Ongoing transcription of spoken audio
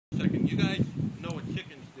second. You guys know what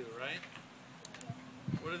chickens do, right?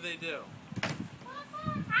 What do they do?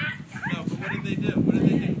 No, but what do they do? What do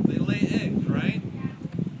they do? They lay eggs, right?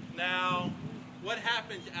 Now, what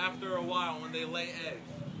happens after a while when they lay eggs?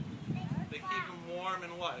 They keep them warm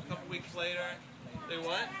and what? A couple weeks later, they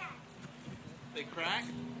what? They crack?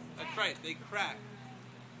 That's right, they crack.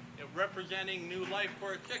 You know, representing new life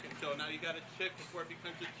for a chicken. So now you got a chick before it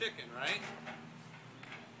becomes a chicken, right?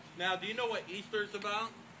 Now, do you know what Easter is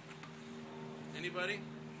about? Anybody?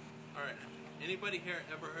 All right. Anybody here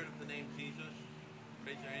ever heard of the name Jesus?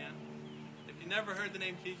 Raise your hand. If you never heard the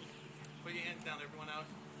name Jesus, put your hands down, everyone else.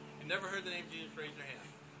 If you never heard the name Jesus, raise your hand.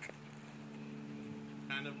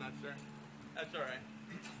 Kind of, not sure. That's all right.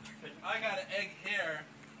 I got an egg here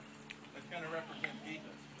that's going to represent Jesus.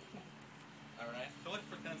 All right? So let's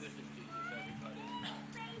pretend this is Jesus, everybody.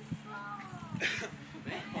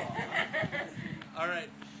 Baseball. All right,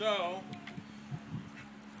 so...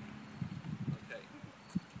 Okay.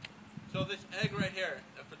 So this egg right here,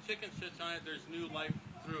 if a chicken sits on it, there's new life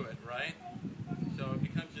through it, right? So it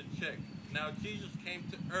becomes a chick. Now Jesus came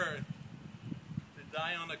to earth to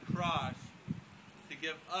die on a cross to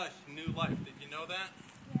give us new life. Did you know that?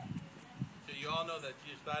 So you all know that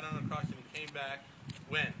Jesus died on a cross and he came back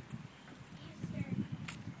when?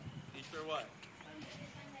 Easter what?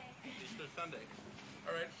 Easter Sunday.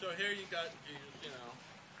 All right, so here you got Jesus, you know.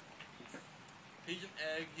 He's an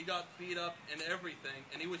egg. He got beat up and everything,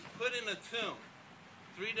 and he was put in a tomb.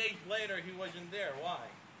 3 days later, he wasn't there. Why?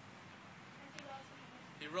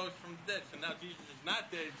 He rose from the dead. So now Jesus is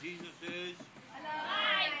not dead. Jesus is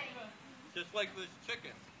alive. Just like this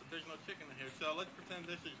chicken. But there's no chicken in here. So let's pretend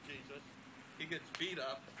this is Jesus. He gets beat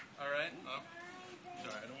up. All right? Oh.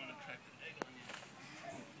 Sorry, I don't want to crack the egg on you.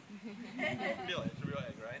 Feel it. It's a real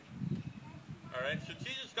egg, right? All right? So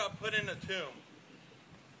Jesus got put in a tomb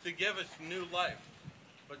to give us new life.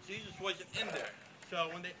 But Jesus wasn't in there. So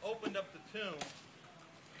when they opened up the tomb,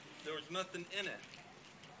 there was nothing in it.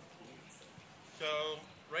 So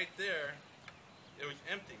right there, it was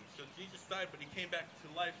empty. So Jesus died, but he came back to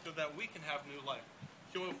life so that we can have new life.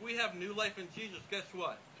 So if we have new life in Jesus, guess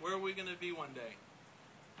what? Where are we going to be one day?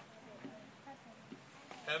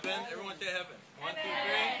 Heaven? Everyone say heaven. 1, 2,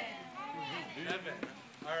 3. Heaven.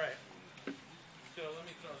 All right. So let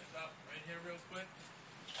me throw this out right here real quick.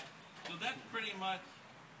 So that's pretty much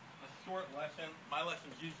a short lesson. My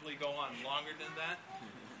lessons usually go on longer than that.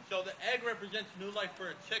 So the egg represents new life for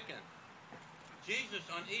a chicken. Jesus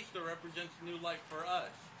on Easter represents new life for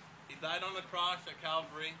us. He died on the cross at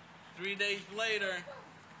Calvary. 3 days later,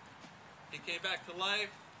 he came back to life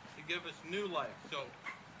to give us new life. So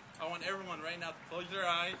I want everyone right now to close their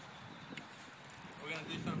eyes. We're going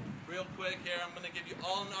to do something real quick here. I'm going to give you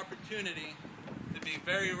all an opportunity to be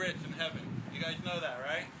very rich in heaven. You guys know that,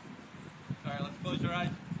 right? All right, let's close your eyes.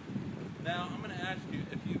 Now, I'm going to ask you,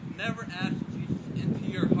 if you've never asked Jesus into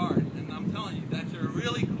your heart, and I'm telling you, that's a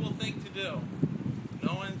really cool thing to do.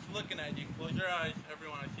 No one's looking at you. Close your eyes.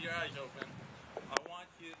 Everyone, I see your eyes open. I want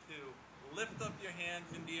you to lift up your hands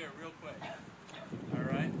in the air real quick. All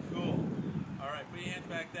right, cool. All right, put your hands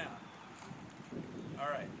back down. All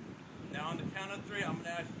right. Now, on the count of 3, I'm going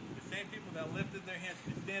to ask the same people that lifted their hands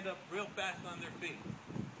to stand up real fast on their feet.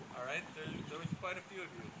 All right, there was quite a few of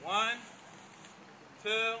you. 1, 2,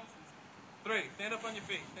 3. Stand up on your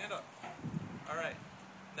feet. Stand up. All right.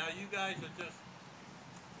 Now you guys are just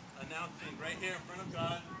announcing right here in front of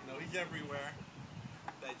God, you know he's everywhere,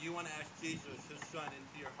 that you want to ask Jesus, his son,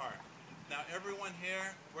 into your heart. Now everyone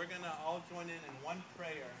here, we're going to all join in one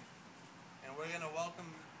prayer, and we're going to welcome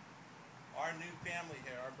our new family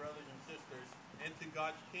here, our brothers and sisters, into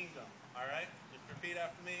God's kingdom. All right? Just repeat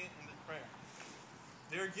after me in this prayer.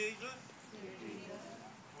 Dear Jesus,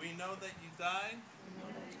 we know that you died,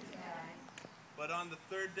 but on the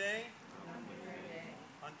third day,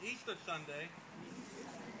 on Easter Sunday,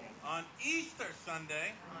 on Easter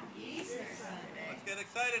Sunday, let's get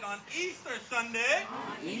excited, on Easter Sunday,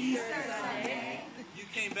 you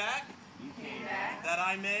came back, that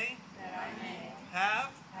I may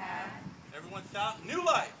have, everyone shout, new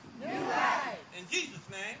life. In Jesus'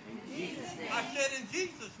 name. I said in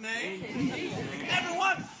Jesus' name.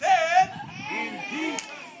 Everyone said in Jesus'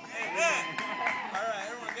 name. Amen. All right,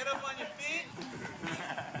 everyone get up on your feet.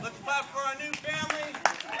 Let's clap for our new family.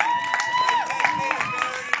 You guys made a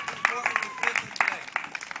very important decision today.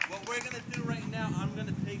 What we're going to do right now, I'm going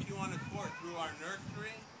to take you on a tour through our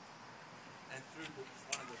nursery and through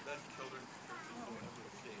one of the best children's churches you'll ever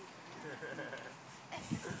see.